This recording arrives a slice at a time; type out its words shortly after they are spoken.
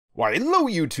Why, hello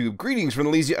YouTube! Greetings from the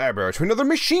Lazy Eyebrow to another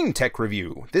machine tech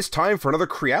review, this time for another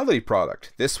Creality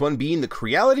product, this one being the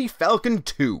Creality Falcon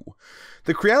 2.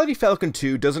 The Creality Falcon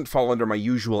 2 doesn't fall under my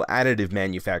usual additive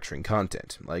manufacturing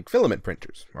content, like filament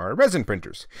printers, or resin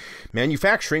printers.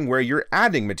 Manufacturing where you're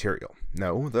adding material.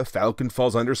 No, the Falcon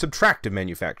falls under subtractive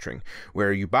manufacturing,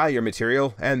 where you buy your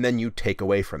material and then you take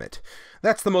away from it.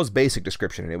 That's the most basic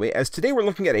description anyway, as today we're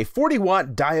looking at a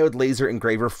 40-watt diode laser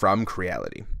engraver from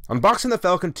Creality. Unboxing the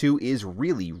Falcon 2 is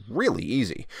really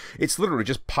easy. It's literally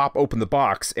just pop open the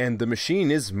box and the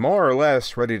machine is more or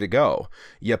less ready to go.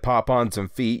 You pop on some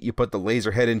feet, you put the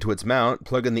laser head into its mount,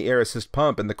 plug in the air assist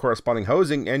pump and the corresponding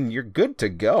hosing, and you're good to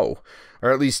go.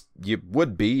 Or at least you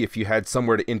would be if you had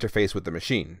somewhere to interface with the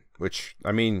machine. Which,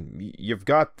 I mean, you've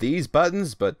got these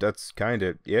buttons, but that's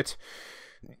kinda it.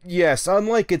 Yes,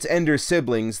 unlike its Ender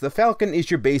siblings, the Falcon is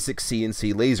your basic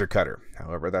CNC laser cutter.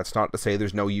 However, that's not to say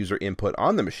there's no user input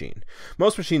on the machine.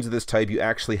 Most machines of this type you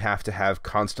actually have to have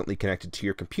constantly connected to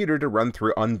your computer to run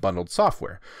through unbundled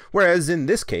software, whereas in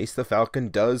this case, the Falcon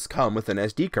does come with an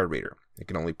SD card reader. It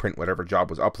can only print whatever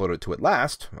job was uploaded to it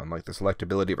last, unlike the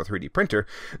selectability of a 3D printer,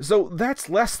 so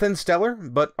that's less than stellar,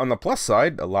 but on the plus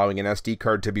side, allowing an SD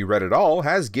card to be read at all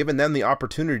has given them the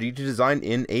opportunity to design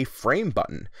in a frame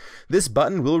button. This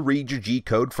button will read your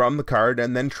G-code from the card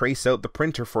and then trace out the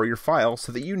printer for your file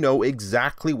so that you know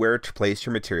exactly where to place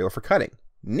your material for cutting.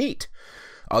 Neat!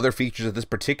 Other features of this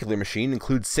particular machine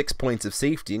include 6 points of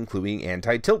safety, including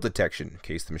anti-tilt detection, in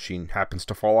case the machine happens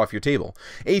to fall off your table,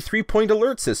 a 3-point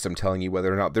alert system telling you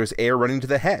whether or not there's air running to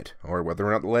the head, or whether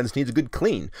or not the lens needs a good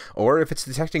clean, or if it's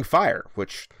detecting fire,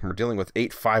 which we're dealing with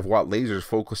 8 5-watt lasers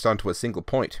focused onto a single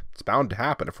point. It's bound to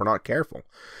happen if we're not careful.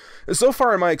 So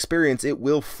far in my experience, it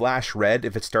will flash red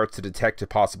if it starts to detect a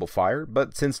possible fire,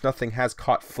 but since nothing has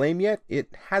caught flame yet, it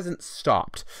hasn't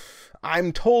stopped.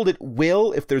 I'm told it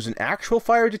will if there's an actual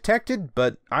fire detected,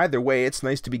 but either way, it's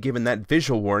nice to be given that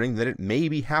visual warning that it may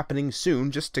be happening soon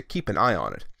just to keep an eye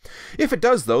on it. If it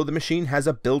does though, the machine has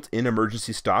a built-in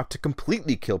emergency stop to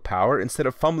completely kill power instead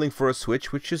of fumbling for a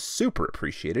switch, which is super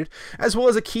appreciated, as well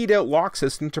as a keyed-out lock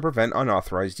system to prevent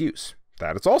unauthorized use.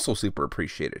 That is also super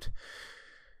appreciated.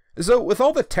 So, with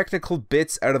all the technical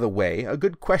bits out of the way, a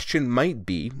good question might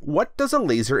be, what does a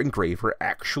laser engraver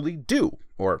actually do?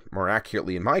 Or, more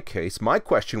accurately in my case, my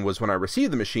question was when I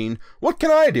received the machine, what can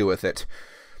I do with it?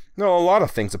 No, a lot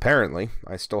of things apparently.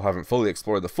 I still haven't fully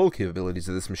explored the full capabilities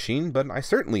of this machine, but I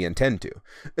certainly intend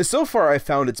to. So far I've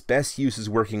found its best use is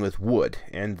working with wood,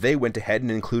 and they went ahead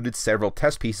and included several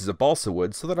test pieces of balsa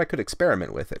wood so that I could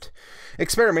experiment with it.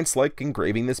 Experiments like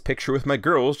engraving this picture with my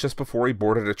girls just before we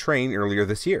boarded a train earlier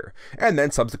this year, and then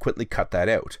subsequently cut that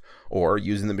out. Or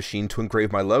using the machine to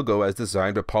engrave my logo as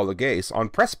designed by Paul Legace on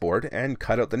pressboard and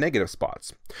cut out the negative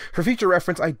spots. For future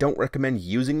reference, I don't recommend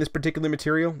using this particular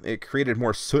material. It created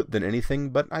more soot than anything,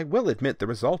 but I will admit the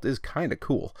result is kinda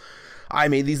cool. I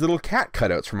made these little cat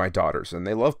cutouts for my daughters, and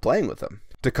they love playing with them.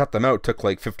 To cut them out took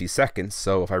like 50 seconds,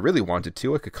 so if I really wanted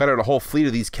to, I could cut out a whole fleet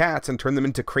of these cats and turn them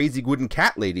into crazy wooden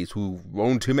cat ladies who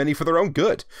own too many for their own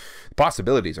good. The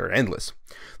possibilities are endless.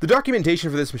 The documentation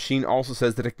for this machine also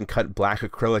says that it can cut black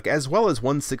acrylic as well as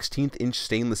 1/16 inch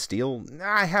stainless steel.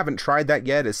 I haven't tried that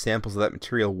yet, as samples of that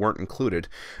material weren't included,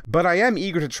 but I am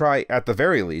eager to try, at the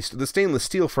very least, the stainless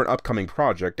steel for an upcoming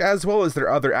project, as well as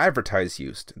their other advertised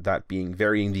use, that being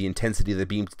varying the intensity of the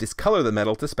beam to discolor the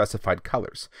metal to specified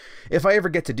colors. If I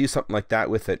ever get to do something like that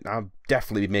with it, I'll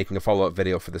definitely be making a follow-up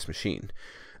video for this machine.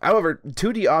 However,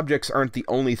 2D objects aren't the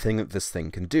only thing that this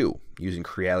thing can do. Using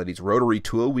Creality's rotary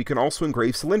tool, we can also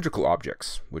engrave cylindrical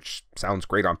objects, which sounds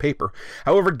great on paper.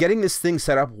 However, getting this thing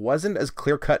set up wasn't as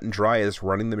clear-cut and dry as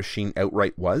running the machine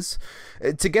outright was.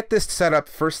 To get this set up,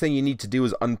 first thing you need to do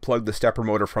is unplug the stepper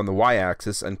motor from the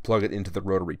Y-axis and plug it into the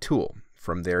rotary tool.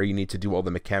 From there, you need to do all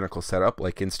the mechanical setup,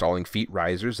 like installing feet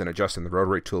risers and adjusting the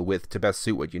rotary tool width to best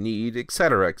suit what you need,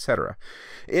 etc., etc.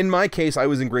 In my case, I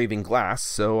was engraving glass,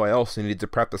 so I also needed to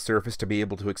prep the surface to be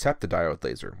able to accept the diode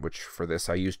laser, which for this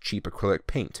I used cheap acrylic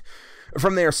paint.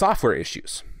 From there, software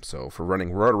issues. So for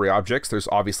running rotary objects, there's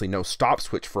obviously no stop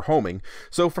switch for homing,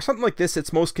 so for something like this,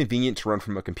 it's most convenient to run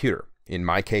from a computer. In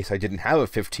my case, I didn't have a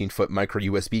 15-foot micro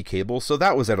USB cable, so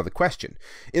that was out of the question.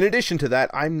 In addition to that,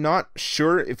 I'm not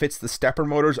sure if it's the stepper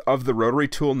motors of the rotary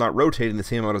tool not rotating the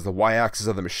same amount as the Y-axis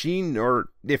of the machine, or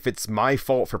if it's my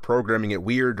fault for programming it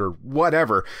weird, or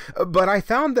whatever, but I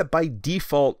found that by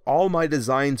default, all my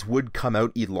designs would come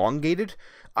out elongated.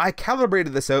 I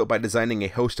calibrated this out by designing a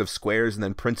host of squares and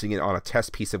then printing it on a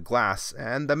test piece of glass,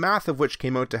 and the math of which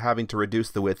came out to having to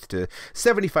reduce the width to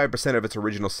 75% of its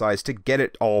original size to get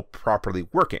it all properly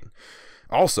working.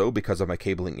 Also, because of my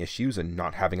cabling issues and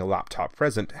not having a laptop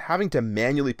present, having to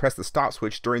manually press the stop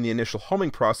switch during the initial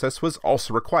homing process was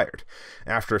also required.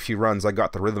 After a few runs, I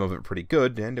got the rhythm of it pretty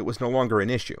good, and it was no longer an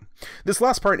issue. This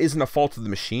last part isn't a fault of the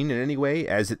machine in any way,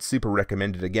 as it's super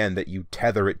recommended again that you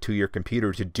tether it to your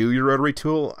computer to do your rotary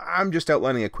tool. I'm just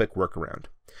outlining a quick workaround.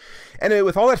 Anyway,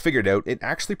 with all that figured out, it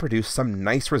actually produced some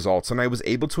nice results, and I was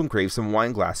able to engrave some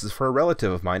wine glasses for a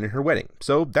relative of mine in her wedding,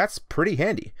 so that's pretty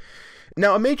handy.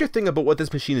 Now, a major thing about what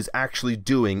this machine is actually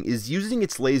doing is using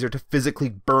its laser to physically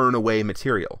burn away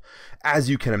material. As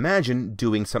you can imagine,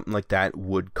 doing something like that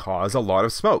would cause a lot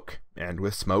of smoke, and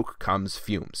with smoke comes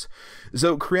fumes.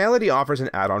 So Creality offers an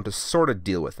add-on to sort of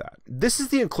deal with that. This is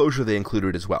the enclosure they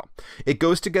included as well. It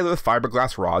goes together with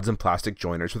fiberglass rods and plastic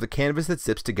joiners with a canvas that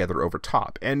zips together over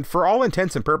top, and for all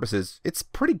intents and purposes, it's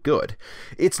pretty good.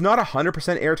 It's not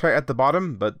 100% airtight at the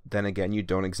bottom, but then again, you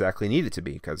don't exactly need it to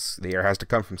be, because the air has to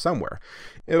come from somewhere.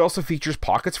 It also features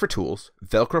pockets for tools,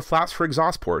 Velcro flaps for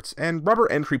exhaust ports, and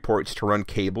rubber entry ports to run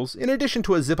cables, in addition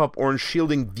to a zip-up orange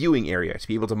shielding viewing area to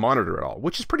be able to monitor it all,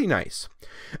 which is pretty nice.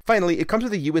 Finally, it comes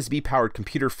with a USB-powered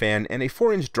computer fan and a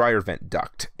 4-inch dryer vent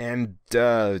duct, and,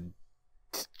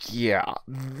 yeah,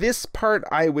 this part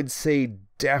I would say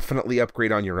definitely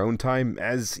upgrade on your own time,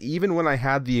 as even when I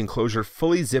had the enclosure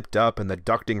fully zipped up and the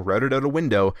ducting routed out a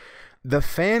window, the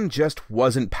fan just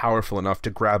wasn't powerful enough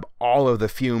to grab all of the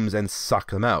fumes and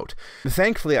suck them out.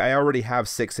 Thankfully, I already have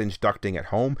 6-inch ducting at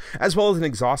home, as well as an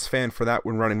exhaust fan for that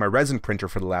when running my resin printer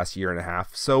for the last year and a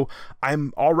half, so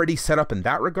I'm already set up in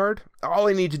that regard. All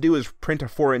I need to do is print a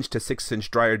 4-inch to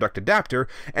 6-inch dryer duct adapter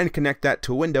and connect that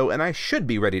to a window, and I should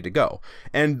be ready to go.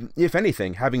 And if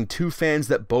anything, having 2 fans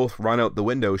that both run out the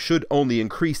window should only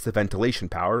increase the ventilation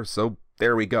power, so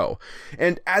there we go.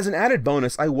 And as an added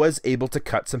bonus, I was able to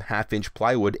cut some 1/2-inch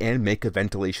plywood and make a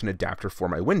ventilation adapter for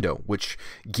my window, which,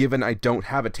 given I don't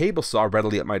have a table saw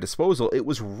readily at my disposal, it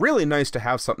was really nice to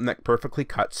have something that perfectly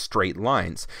cut straight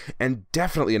lines, and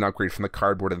definitely an upgrade from the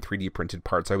cardboard and 3D printed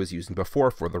parts I was using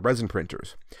before for the resin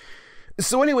printers.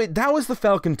 So anyway, that was the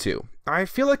Falcon 2. I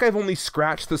feel like I've only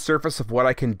scratched the surface of what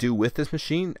I can do with this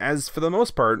machine, as for the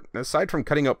most part, aside from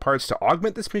cutting out parts to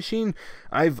augment this machine,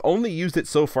 I've only used it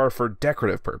so far for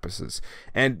decorative purposes,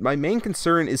 and my main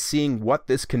concern is seeing what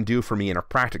this can do for me in a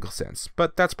practical sense,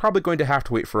 but that's probably going to have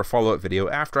to wait for a follow-up video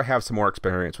after I have some more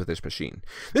experience with this machine.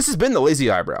 This has been the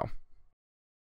Lazy Eyebrow.